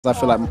I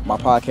feel like my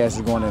podcast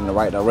is going in the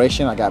right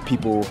direction. I got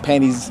people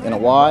panties in a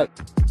wad.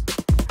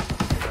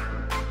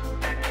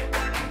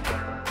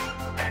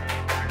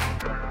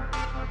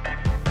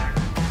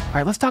 All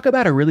right, let's talk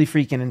about a really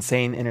freaking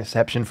insane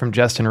interception from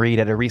Justin Reid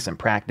at a recent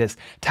practice.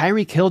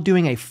 Tyreek Hill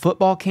doing a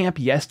football camp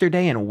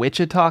yesterday in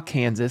Wichita,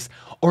 Kansas.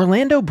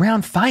 Orlando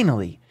Brown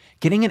finally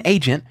getting an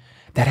agent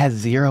that has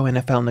zero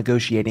NFL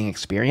negotiating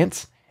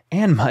experience,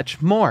 and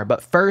much more.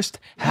 But first,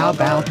 how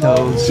about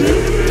those?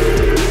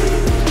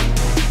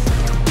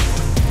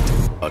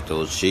 About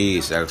those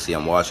Chiefs. Actually,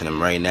 I'm watching them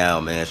right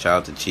now, man. Shout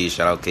out to Chiefs.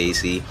 Shout out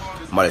KC.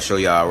 I'm about to show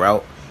y'all a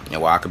route and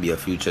why I could be a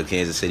future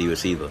Kansas City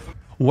receiver.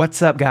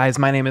 What's up, guys?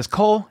 My name is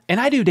Cole, and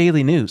I do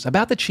daily news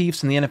about the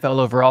Chiefs and the NFL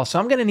overall, so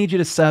I'm going to need you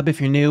to sub if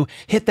you're new.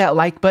 Hit that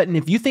like button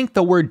if you think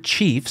the word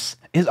Chiefs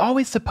is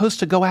always supposed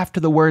to go after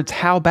the words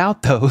how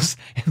about those.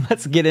 And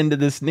let's get into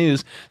this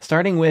news,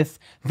 starting with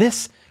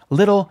this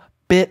little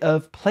bit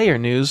of player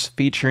news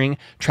featuring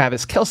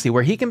Travis Kelce,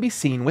 where he can be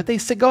seen with a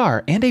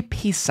cigar and a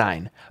peace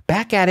sign,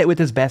 back at it with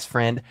his best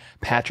friend,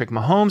 Patrick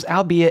Mahomes,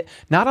 albeit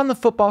not on the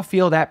football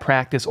field at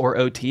practice or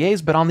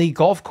OTAs, but on the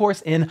golf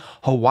course in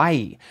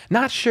Hawaii.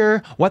 Not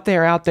sure what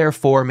they're out there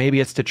for.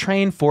 Maybe it's to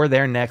train for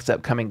their next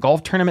upcoming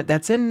golf tournament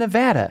that's in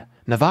Nevada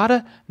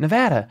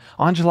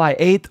on July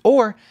 8th,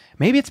 or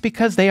maybe it's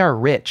because they are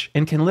rich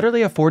and can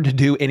literally afford to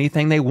do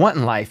anything they want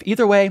in life.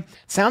 Either way,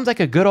 sounds like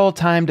a good old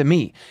time to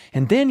me.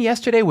 And then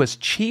yesterday was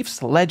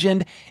Chiefs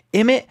legend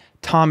Emmitt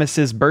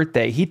Thomas's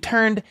birthday. He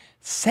turned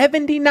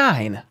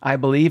 79, I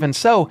believe, and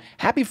so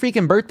happy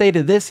freaking birthday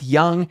to this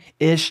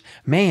young-ish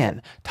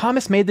man.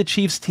 Thomas made the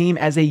Chiefs team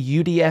as a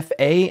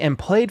UDFA and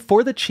played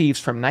for the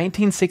Chiefs from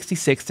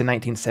 1966 to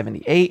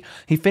 1978.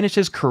 He finished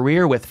his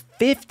career with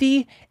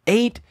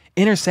 58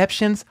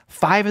 interceptions,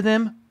 5 of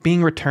them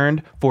being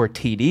returned for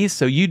TDs,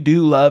 so you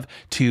do love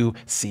to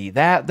see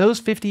that. Those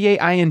 58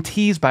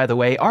 INTs, by the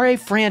way, are a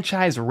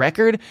franchise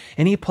record,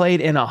 and he played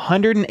in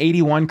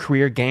 181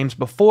 career games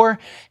before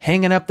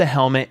hanging up the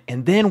helmet,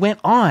 and then went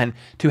on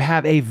to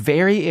have a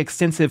very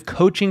extensive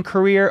coaching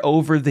career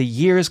over the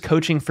years,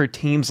 coaching for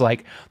teams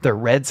like the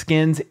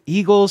Redskins,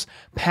 Eagles,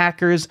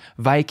 Packers,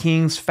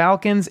 Vikings,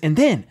 Falcons, and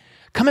then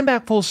coming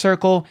back full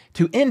circle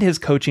to end his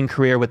coaching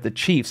career with the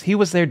Chiefs. He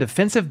was their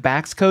defensive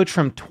backs coach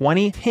from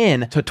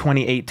 2010 to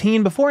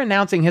 2018 before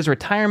announcing his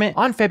retirement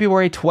on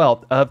February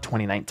 12th of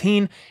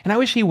 2019. And I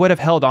wish he would have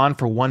held on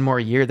for one more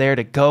year there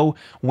to go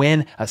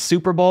win a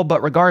Super Bowl.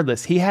 But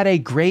regardless, he had a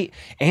great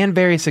and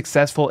very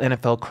successful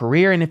NFL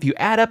career. And if you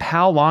add up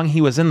how long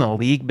he was in the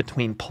league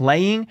between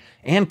playing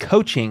and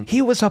coaching,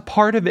 he was a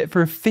part of it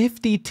for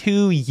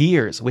 52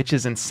 years, which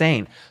is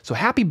insane. So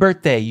happy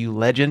birthday, you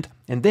legend.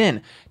 And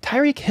then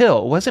Tyreek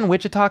Hill was in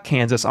Wichita,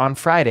 Kansas on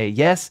Friday,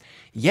 yes,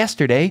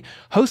 yesterday,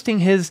 hosting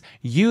his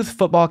youth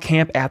football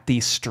camp at the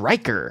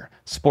Stryker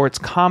Sports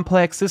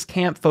Complex. This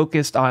camp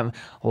focused on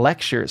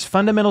lectures,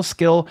 fundamental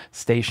skill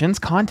stations,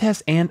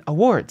 contests, and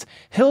awards.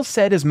 Hill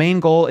said his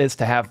main goal is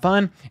to have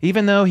fun.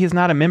 Even though he's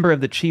not a member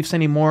of the Chiefs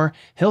anymore,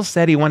 Hill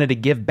said he wanted to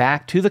give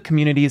back to the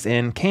communities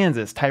in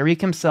Kansas. Tyreek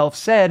himself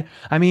said,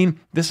 I mean,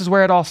 this is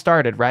where it all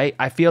started, right?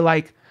 I feel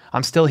like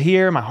I'm still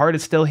here. My heart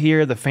is still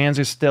here. The fans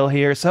are still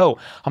here. So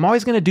I'm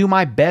always going to do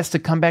my best to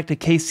come back to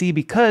KC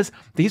because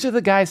these are the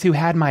guys who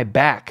had my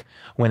back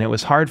when it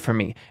was hard for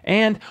me.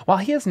 And while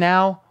he is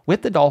now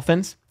with the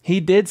Dolphins, he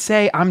did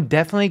say, I'm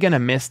definitely going to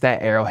miss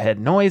that Arrowhead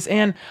noise.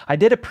 And I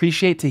did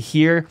appreciate to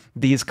hear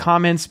these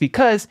comments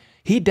because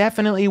he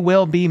definitely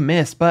will be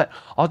missed. But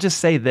I'll just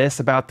say this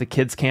about the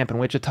kids camp in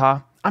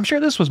Wichita. I'm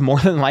sure this was more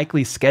than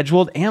likely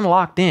scheduled and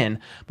locked in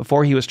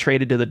before he was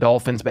traded to the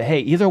Dolphins, but hey,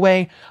 either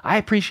way, I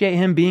appreciate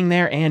him being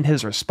there and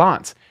his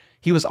response.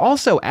 He was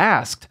also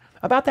asked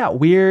about that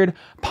weird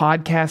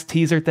podcast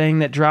teaser thing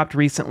that dropped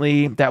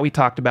recently that we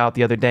talked about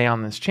the other day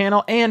on this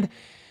channel, and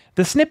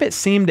the snippet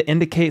seemed to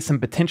indicate some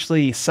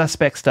potentially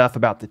suspect stuff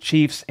about the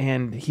Chiefs,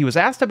 and he was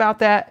asked about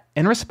that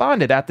and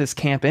responded at this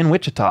camp in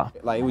Wichita.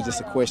 Like, it was just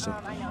a question.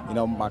 You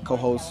know, my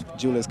co-host,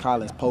 Julius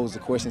Collins, posed the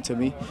question to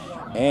me,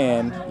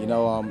 and, you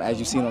know, as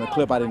you've seen on the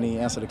clip, I didn't even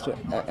answer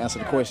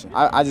the question.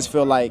 I just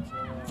feel like,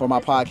 for my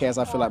podcast,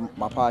 I feel like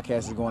my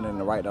podcast is going in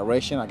the right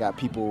direction. I got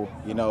people,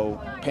 you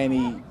know,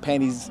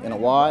 panties in a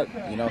wad,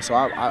 you know, so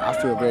I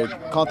feel very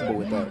comfortable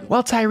with that.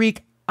 Well,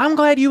 Tyreek, I'm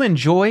glad you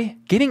enjoy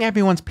getting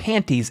everyone's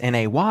panties in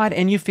a wad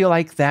and you feel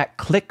like that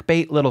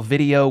clickbait little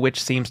video,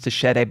 which seems to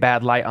shed a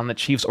bad light on the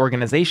Chiefs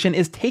organization,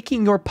 is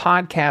taking your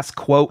podcast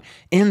quote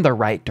in the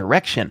right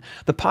direction.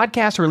 The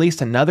podcast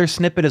released another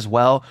snippet as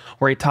well,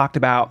 where he talked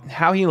about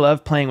how he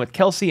loved playing with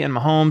Kelce and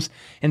Mahomes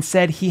and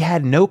said he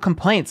had no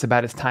complaints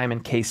about his time in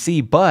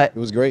KC, but it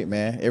was great,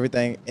 man.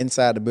 Everything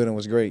inside the building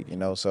was great, you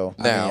know, so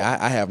now,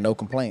 I have no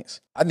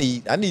complaints. I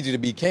need you to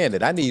be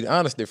candid. I need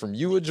honesty from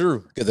you or Drew.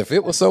 Because if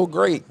it was so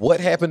great, what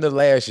happened to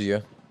last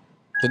year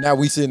to now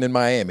we sitting in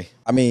Miami?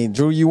 I mean,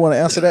 Drew, you want to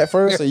answer that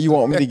first, or you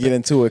want me to get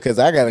into it? Because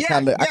I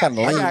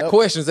got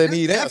questions that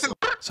need answers.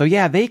 So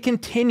yeah, they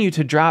continue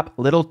to drop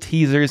little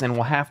teasers, and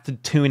we'll have to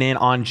tune in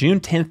on June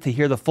 10th to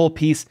hear the full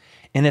piece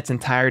in its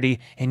entirety,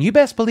 and you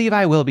best believe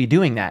I will be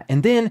doing that.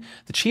 And then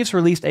the Chiefs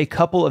released a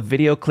couple of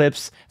video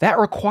clips that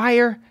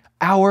require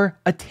our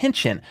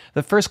attention.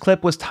 The first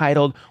clip was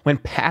titled, "When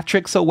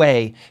Patrick's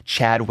Away,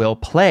 Chad Will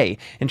Play,"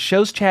 and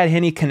shows Chad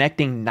Henne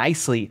connecting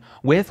nicely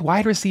with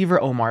wide receiver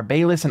Omar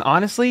Bayless. And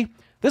honestly,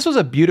 this was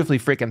a beautifully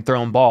freaking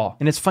thrown ball.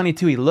 And it's funny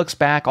too, he looks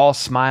back, all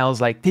smiles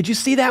like, "Did you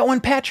see that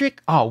one,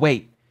 Patrick? Oh,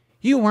 wait.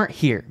 You weren't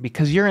here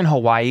because you're in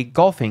Hawaii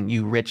golfing,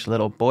 you rich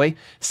little boy."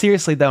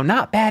 Seriously though,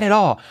 not bad at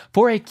all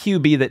for a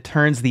QB that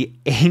turns the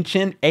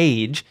ancient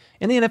age,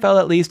 in the NFL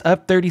at least,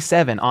 of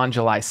 37 on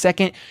July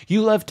 2nd.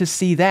 You love to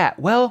see that.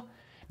 Well,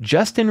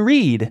 Justin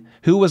Reid,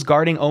 who was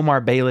guarding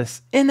Omar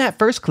Bayless in that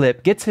first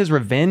clip, gets his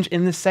revenge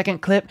in the second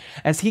clip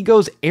as he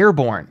goes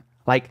airborne,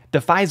 like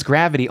defies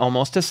gravity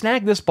almost, to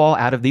snag this ball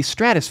out of the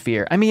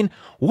stratosphere. I mean,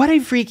 what a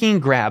freaking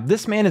grab.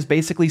 This man is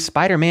basically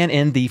Spider-Man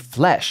in the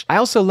flesh. I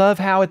also love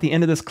how at the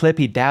end of this clip,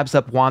 he dabs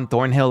up Juan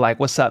Thornhill like,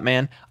 "What's up,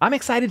 man?" I'm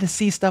excited to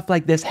see stuff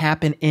like this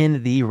happen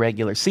in the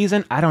regular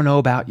season. I don't know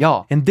about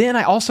y'all. And then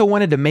I also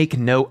wanted to make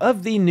note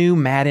of the new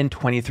Madden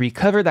 23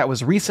 cover that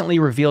was recently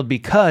revealed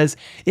because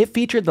it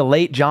featured the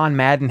late John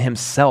Madden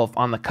himself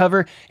on the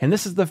cover. And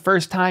this is the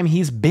first time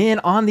he's been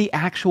on the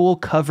actual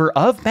cover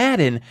of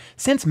Madden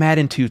since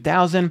Madden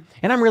 2000.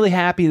 And I'm really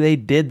happy they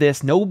did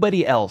this.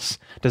 Nobody else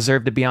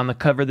deserved to be on the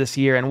cover this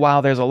year. And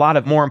while there's a lot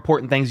of more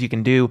important things you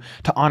can do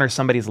to honor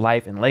somebody's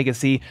life and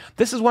legacy,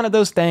 this is one of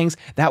those things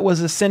that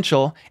was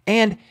essential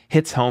and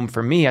hits home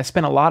for me. I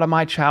spent a lot of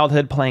my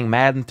childhood playing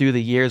Madden through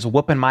the years,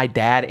 whooping my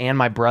dad and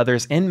my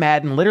brothers in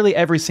Madden. Literally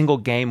every single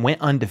game, went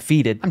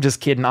undefeated. I'm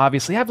just kidding,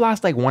 obviously. I've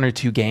lost like 1 or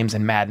 2 games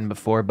in Madden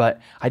before, but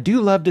I do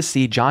love to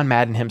see John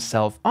Madden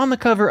himself on the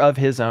cover of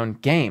his own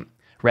game.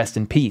 Rest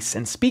in peace.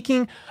 And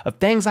speaking of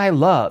things I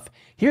love,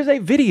 here's a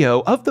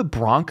video of the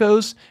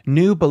Broncos'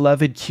 new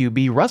beloved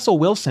QB, Russell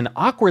Wilson,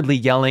 awkwardly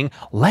yelling,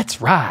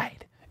 "Let's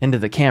ride," into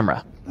the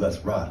camera.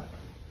 Let's ride.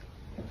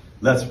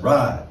 Let's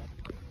ride.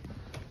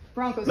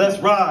 Broncos. Let's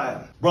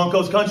ride.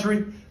 Broncos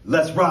country.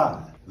 Let's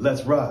ride.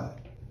 Let's ride.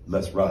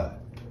 Let's ride.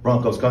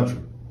 Broncos country.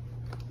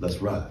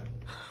 Let's ride.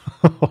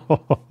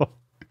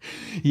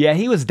 Yeah,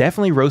 he was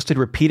definitely roasted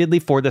repeatedly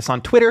for this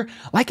on Twitter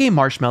like a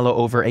marshmallow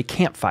over a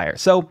campfire.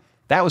 So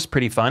that was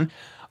pretty fun.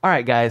 All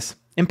right, guys.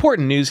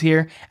 Important news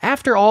here.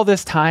 After all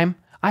this time,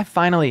 I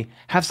finally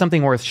have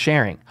something worth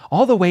sharing.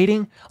 All the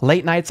waiting,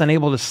 late nights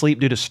unable to sleep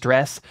due to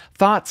stress,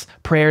 thoughts,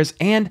 prayers,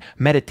 and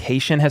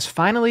meditation has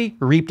finally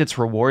reaped its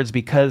rewards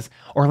because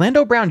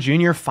Orlando Brown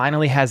Jr.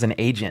 finally has an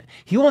agent.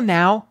 He will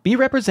now be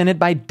represented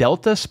by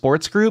Delta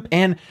Sports Group,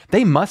 and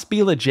they must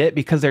be legit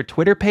because their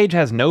Twitter page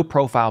has no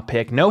profile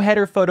pic, no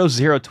header photo,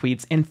 0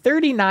 tweets, and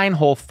 39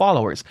 whole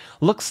followers.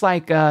 Looks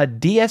like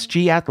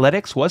DSG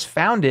Athletics was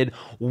founded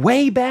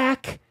way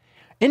back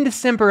in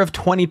December of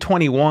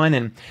 2021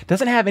 and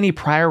doesn't have any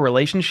prior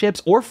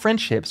relationships or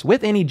friendships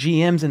with any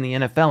GMs in the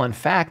NFL. In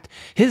fact,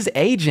 his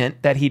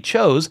agent that he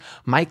chose,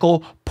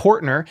 Michael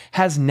Portner,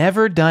 has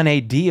never done a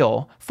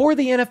deal for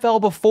the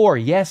NFL before.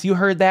 Yes, you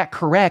heard that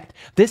correct.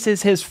 This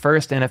is his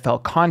first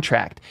NFL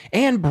contract.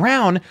 And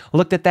Brown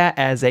looked at that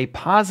as a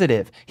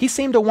positive. He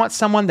seemed to want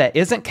someone that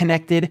isn't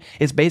connected,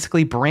 is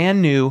basically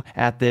brand new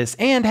at this,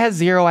 and has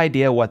zero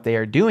idea what they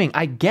are doing.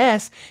 I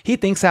guess he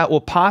thinks that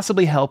will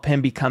possibly help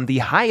him become the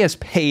highest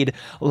paid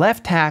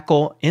left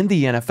tackle in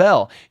the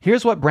NFL.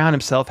 Here's what Brown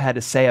himself had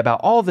to say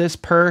about all this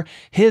per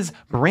his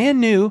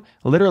brand new,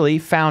 literally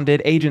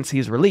founded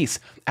agency's release.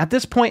 "At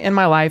this point in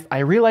my life, I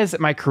realized that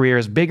my career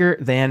is bigger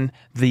than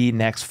the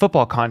next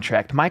football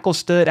contract. Michael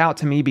stood out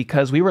to me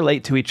because we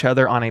relate to each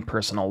other on a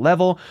personal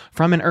level.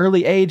 From an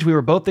early age, we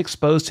were both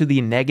exposed to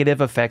the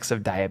negative effects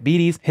of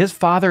diabetes. His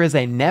father is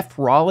a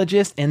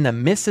nephrologist in the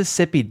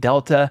Mississippi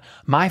Delta.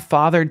 My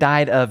father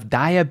died of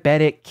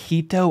diabetic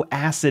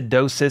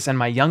ketoacidosis, and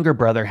my younger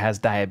brother has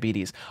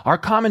diabetes. Our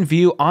common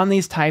view on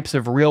these types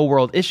of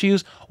real-world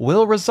issues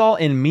will result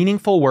in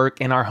meaningful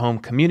work in our home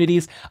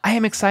communities. I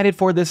am excited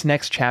for this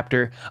next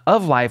chapter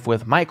of life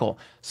with Michael."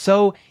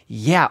 So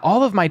yeah,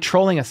 all of my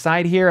trolling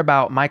aside here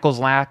about Michael's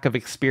lack of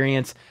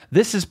experience,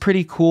 this is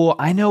pretty cool.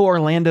 I know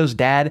Orlando's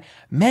dad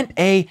meant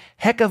a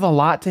heck of a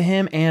lot to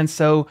him, and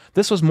so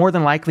this was more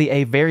than likely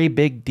a very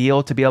big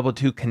deal to be able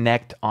to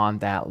connect on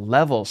that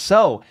level.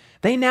 So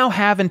they now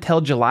have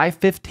until July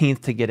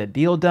 15th to get a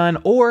deal done,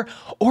 or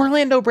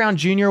Orlando Brown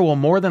Jr. will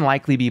more than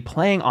likely be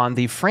playing on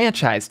the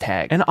franchise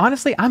tag. And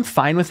honestly, I'm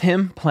fine with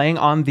him playing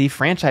on the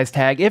franchise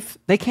tag if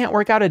they can't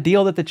work out a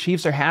deal that the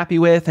Chiefs are happy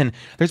with. And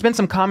there's been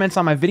some comments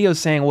on my videos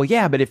saying, well,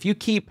 yeah, but if you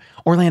keep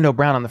Orlando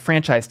Brown on the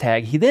franchise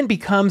tag, he then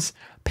becomes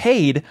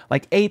paid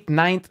like 8th,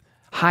 9th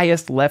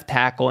highest left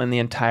tackle in the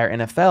entire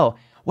NFL.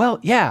 Well,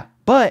 yeah,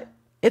 but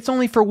it's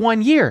only for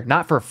 1 year,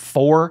 not for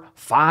 4,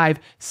 5,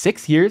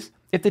 6 years.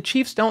 If the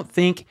Chiefs don't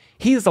think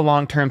he's the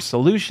long-term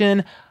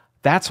solution,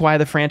 that's why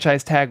the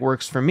franchise tag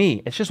works for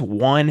me. It's just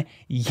 1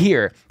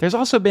 year. There's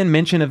also been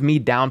mention of me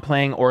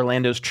downplaying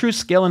Orlando's true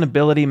skill and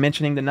ability,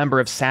 mentioning the number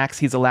of sacks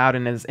he's allowed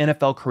in his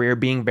NFL career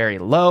being very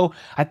low.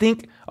 I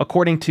think,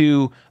 according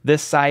to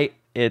this site,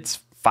 it's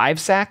 5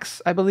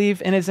 sacks, I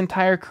believe, in his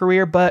entire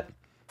career, but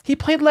He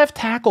played left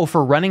tackle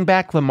for running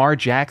back Lamar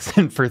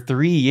Jackson for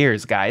 3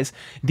 years, guys.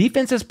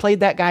 Defenses played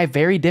that guy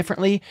very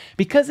differently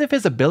because of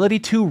his ability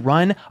to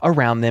run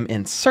around them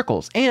in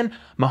circles. And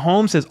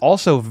Mahomes is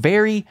also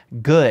very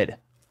good.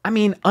 I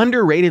mean,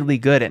 underratedly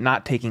good at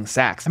not taking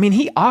sacks. I mean,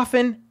 he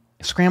often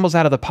scrambles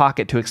out of the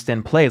pocket to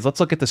extend plays. Let's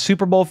look at the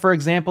Super Bowl, for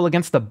example,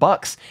 against the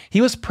Bucs. He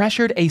was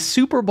pressured a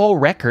Super Bowl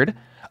record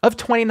of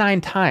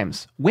 29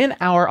 times when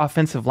our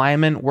offensive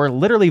linemen were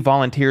literally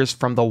volunteers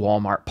from the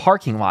Walmart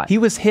parking lot. He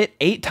was hit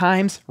 8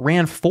 times,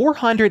 ran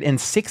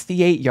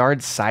 468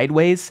 yards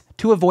sideways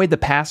to avoid the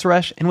pass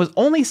rush, and was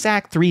only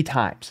sacked 3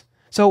 times.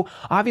 So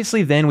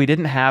obviously then we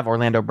didn't have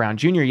Orlando Brown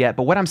Jr. yet,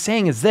 but what I'm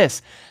saying is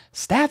this: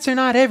 stats are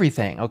not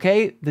everything,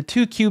 okay? The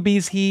 2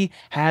 QBs he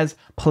has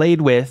played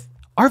with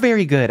are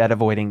very good at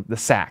avoiding the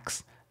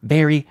sacks.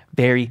 Very,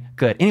 very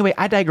good. Anyway,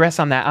 I digress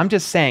on that. I'm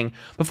just saying,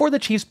 before the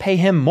Chiefs pay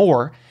him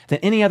more than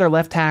any other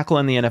left tackle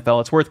in the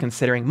NFL, it's worth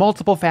considering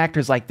multiple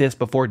factors like this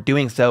before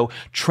doing so.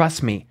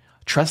 Trust me.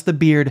 Trust the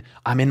beard.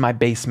 I'm in my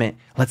basement.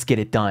 Let's get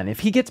it done.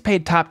 If he gets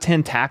paid top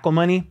 10 tackle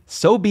money,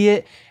 so be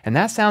it. And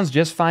that sounds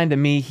just fine to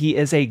me. He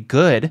is a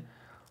good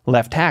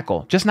left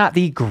tackle, just not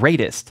the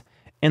greatest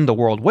in the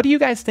world. What do you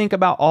guys think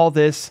about all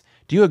this?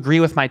 Do you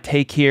agree with my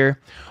take here?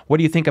 What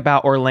do you think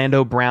about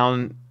Orlando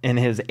Brown and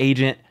his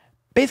agent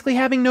basically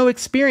having no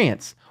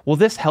experience? Will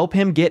this help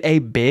him get a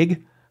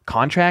big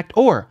contract,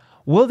 or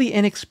will the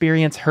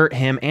inexperience hurt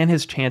him and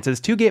his chances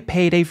to get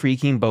paid a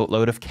freaking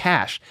boatload of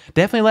cash?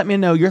 Definitely let me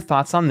know your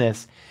thoughts on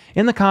this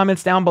in the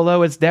comments down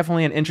below. It's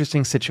definitely an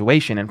interesting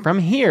situation. And from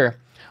here,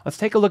 let's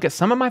take a look at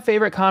some of my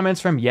favorite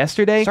comments from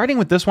yesterday, starting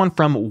with this one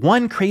from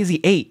One Crazy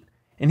 8.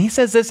 And he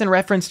says this in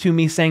reference to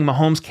me saying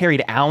Mahomes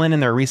carried Allen in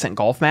their recent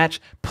golf match.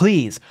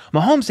 Please,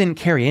 Mahomes didn't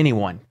carry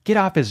anyone. Get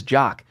off his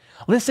jock.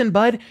 Listen,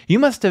 bud, you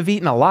must have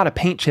eaten a lot of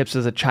paint chips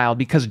as a child,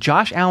 because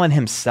Josh Allen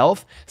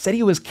himself said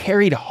he was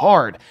carried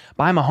hard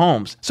by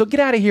Mahomes. So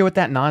get out of here with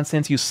that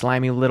nonsense, you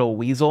slimy little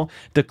weasel.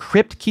 The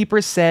Crypt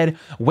Keeper said,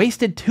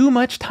 wasted too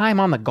much time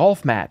on the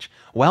golf match.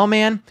 Well,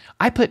 man,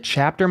 I put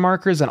chapter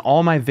markers in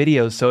all my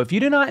videos, so if you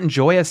do not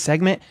enjoy a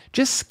segment,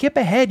 just skip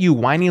ahead, you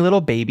whiny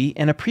little baby,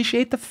 and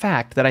appreciate the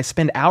fact that I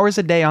spend hours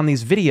a day on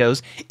these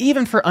videos,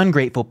 even for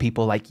ungrateful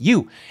people like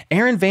you.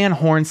 Aaron Van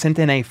Horn sent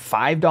in a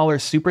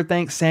 $5 super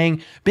thanks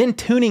saying, been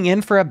tuning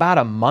in for about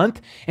a month,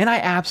 and I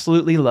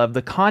absolutely love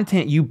the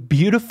content, you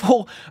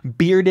beautiful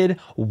bearded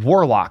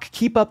warlock.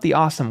 Keep up the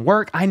awesome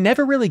work. I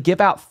never really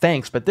give out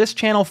thanks, but this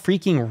channel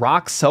freaking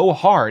rocks so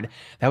hard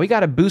that we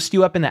gotta boost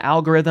you up in the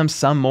algorithm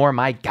some more,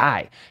 my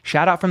guy.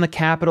 Shout out from the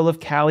capital of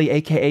Cali,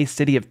 aka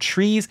City of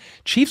Trees.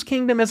 Chiefs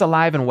Kingdom is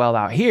alive and well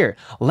out here.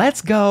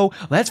 Let's go.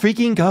 Let's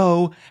freaking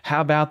go. How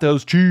about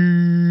those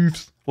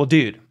Chiefs? Well,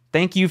 dude,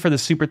 thank you for the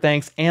super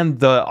thanks and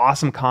the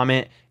awesome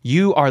comment.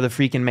 You are the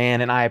freaking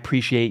man, and I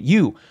appreciate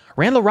you.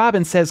 Randall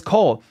Robbins says,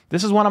 Cole,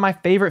 this is one of my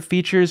favorite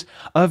features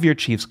of your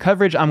Chiefs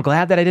coverage. I'm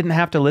glad that I didn't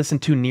have to listen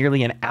to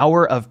nearly an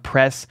hour of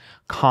press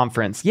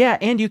conference. Yeah,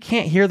 and you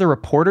can't hear the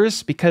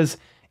reporters because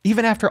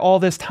even after all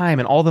this time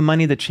and all the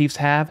money the Chiefs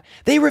have,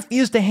 they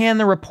refuse to hand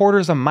the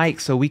reporters a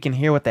mic so we can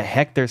hear what the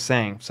heck they're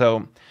saying.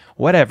 So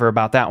whatever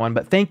about that one.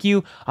 But thank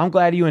you. I'm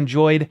glad you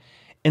enjoyed.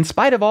 In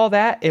spite of all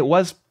that, it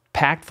was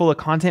packed full of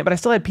content, but I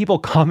still had people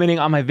commenting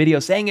on my video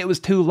saying it was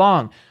too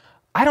long.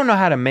 I don't know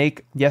how to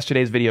make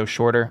yesterday's video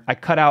shorter. I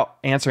cut out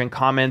answering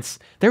comments.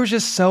 There was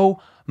just so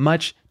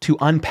much to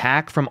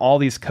unpack from all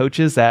these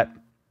coaches that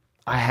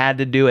I had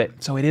to do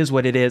it. So it is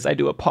what it is. I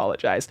do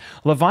apologize.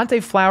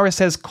 Levante Flower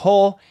says,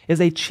 Cole is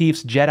a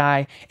Chiefs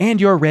Jedi and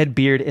your red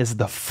beard is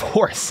the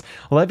Force.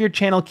 Love your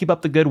channel. Keep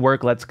up the good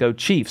work. Let's go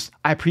Chiefs.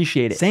 I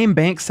appreciate it. Same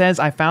Bank says,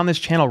 I found this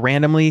channel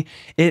randomly.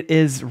 It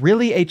is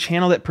really a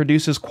channel that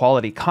produces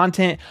quality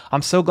content.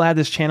 I'm so glad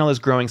this channel is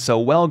growing so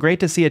well.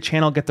 Great to see a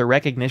channel get the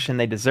recognition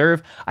they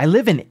deserve. I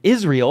live in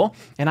Israel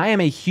and I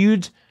am a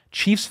huge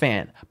Chiefs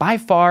fan. By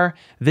far,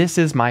 this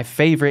is my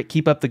favorite.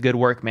 Keep up the good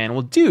work, man.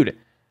 Well, dude,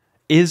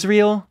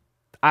 Israel,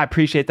 I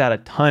appreciate that a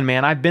ton,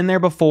 man. I've been there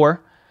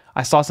before.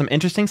 I saw some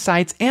interesting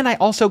sights, and I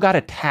also got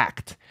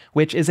attacked,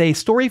 which is a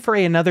story for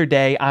another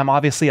day. I'm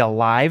obviously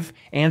alive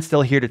and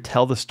still here to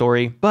tell the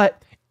story,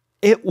 but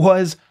it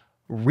was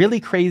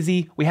really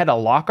crazy. We had to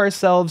lock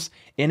ourselves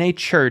in a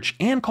church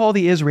and call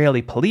the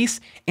Israeli police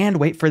and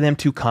wait for them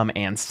to come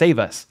and save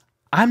us.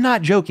 I'm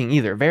not joking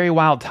either. Very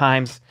wild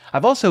times.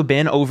 I've also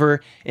been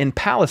over in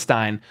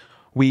Palestine.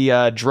 We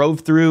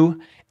drove through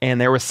and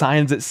there were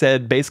signs that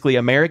said basically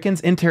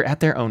Americans enter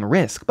at their own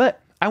risk.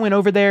 But I went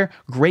over there,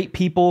 great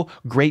people,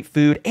 great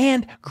food,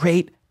 and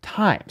great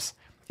times.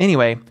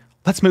 Anyway,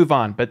 let's move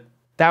on. But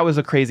that was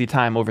a crazy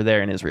time over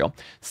there in Israel.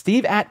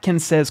 Steve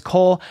Atkins says,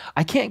 Cole,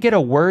 I can't get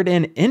a word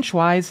in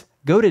inchwise.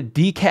 Go to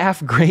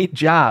Decaf, great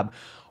job.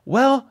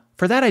 Well,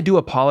 for that I do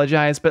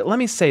apologize, but let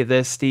me say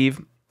this,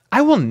 Steve.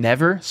 I will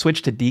never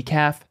switch to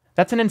Decaf.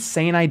 That's an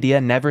insane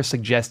idea, never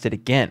suggest it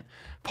again.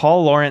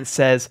 Paul Lawrence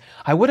says,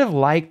 I would have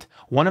liked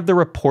one of the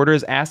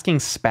reporters asking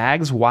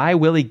Spags why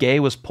Willie Gay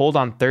was pulled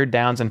on third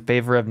downs in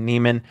favor of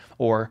Neiman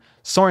or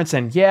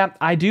Sorensen. Yeah,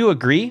 I do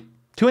agree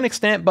to an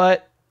extent,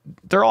 but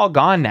they're all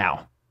gone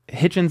now.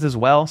 Hitchens as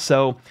well.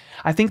 So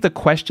I think the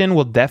question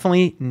will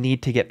definitely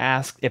need to get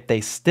asked if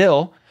they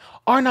still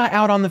are not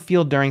out on the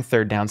field during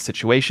third down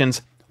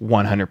situations.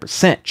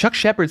 100%. Chuck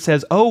Shepard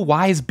says, "Oh,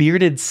 wise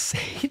bearded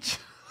sage."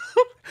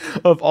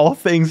 Of all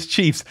things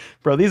Chiefs.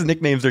 Bro, these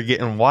nicknames are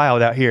getting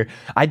wild out here.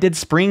 I did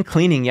spring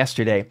cleaning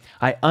yesterday.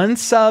 I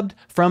unsubbed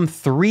from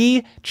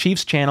 3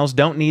 Chiefs channels.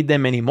 Don't need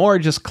them anymore.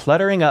 Just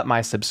cluttering up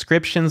my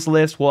subscriptions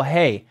list. Well,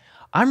 hey,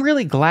 I'm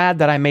really glad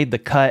that I made the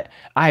cut.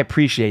 I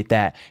appreciate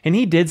that. And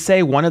he did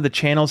say one of the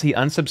channels he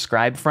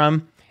unsubscribed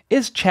from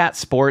is Chat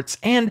Sports.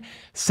 And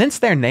since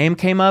their name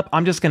came up,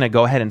 I'm just going to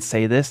go ahead and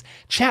say this.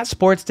 Chat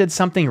Sports did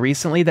something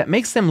recently that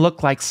makes them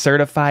look like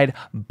certified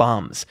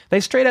bums.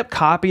 They straight up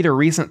copied a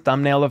recent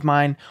thumbnail of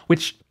mine,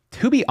 which,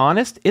 to be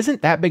honest,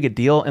 isn't that big a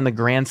deal in the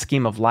grand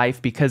scheme of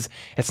life, because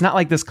it's not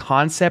like this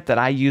concept that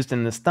I used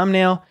in this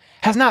thumbnail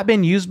has not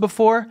been used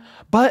before.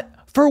 But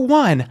for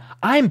one,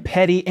 I'm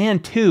petty,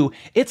 and 2,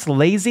 it's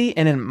lazy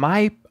and, in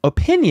my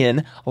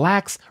opinion,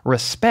 lacks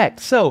respect.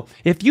 So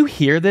if you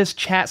hear this,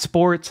 Chat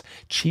Sports,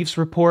 Chiefs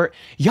Report,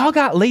 y'all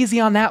got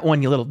lazy on that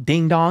one, you little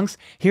ding-dongs.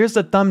 Here's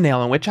the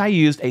thumbnail in which I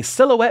used a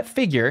silhouette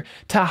figure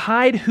to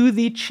hide who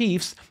the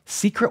Chiefs'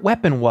 secret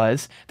weapon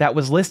was that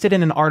was listed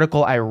in an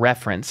article I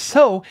referenced.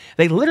 So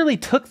they literally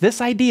took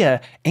this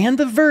idea and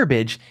the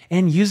verbiage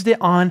and used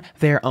it on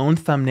their own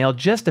thumbnail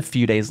just a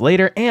few days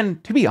later.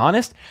 And to be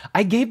honest,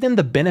 I gave them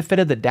the benefit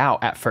of the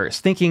doubt at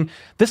first, thinking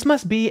this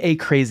must be a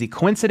crazy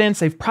coincidence.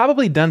 They've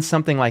probably done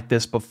something like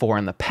this before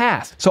in the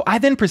past. So I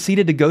then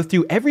proceeded to go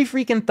through every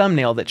freaking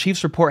thumbnail that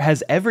Chiefs Report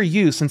has ever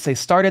used since they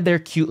started their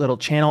cute little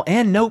channel,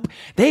 and nope,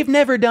 they've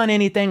never done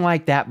anything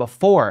like that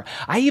before.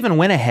 I even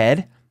went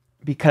ahead,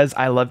 because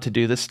I love to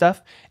do this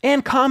stuff,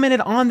 and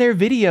commented on their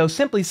video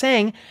simply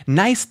saying,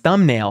 "Nice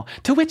thumbnail,"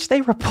 to which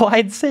they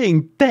replied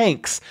saying,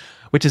 "Thanks,"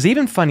 which is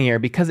even funnier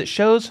because it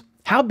shows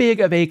how big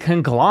of a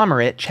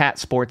conglomerate Chat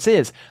Sports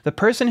is. The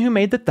person who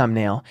made the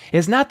thumbnail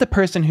is not the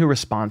person who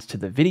responds to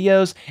the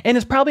videos, and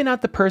is probably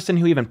not the person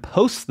who even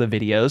posts the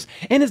videos,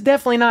 and is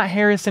definitely not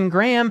Harrison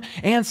Graham,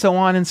 and so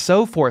on and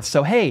so forth.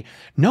 So hey,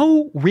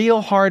 no real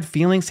hard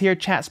feelings here,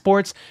 Chat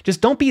Sports. Just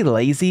don't be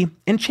lazy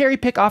and cherry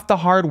pick off the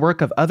hard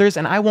work of others,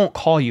 and I won't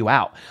call you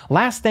out.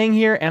 Last thing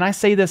here, and I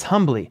say this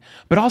humbly,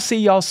 but I'll see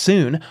y'all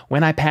soon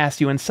when I pass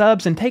you in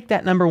subs and take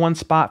that #1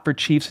 spot for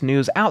Chiefs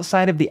news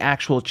outside of the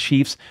actual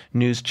Chiefs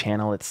news channel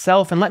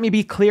itself. And let me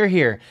be clear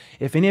here,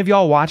 if any of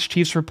y'all watch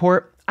Chiefs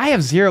Report, I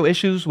have 0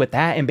 issues with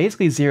that and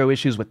basically 0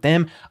 issues with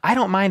them. I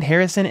don't mind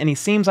Harrison and he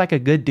seems like a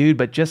good dude,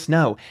 but just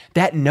know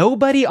that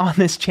nobody on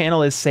this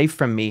channel is safe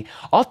from me.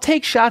 I'll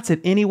take shots at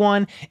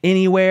anyone,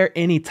 anywhere,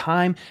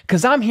 anytime,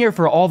 because I'm here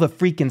for all the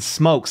freaking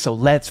smoke, so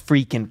let's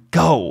freaking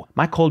go.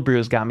 My cold brew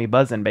has got me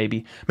buzzing,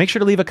 baby. Make sure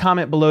to leave a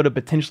comment below to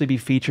potentially be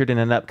featured in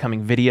an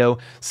upcoming video.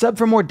 Sub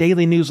for more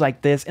daily news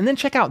like this, and then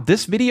check out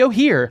this video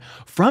here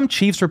from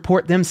Chiefs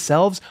Report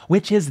themselves,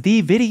 which is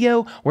the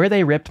video where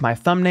they ripped my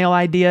thumbnail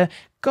idea.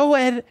 Go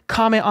ahead,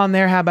 comment on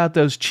there. How about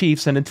those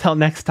Chiefs? And until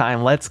next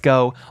time, let's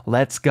go.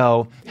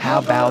 How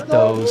about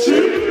those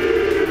Chiefs?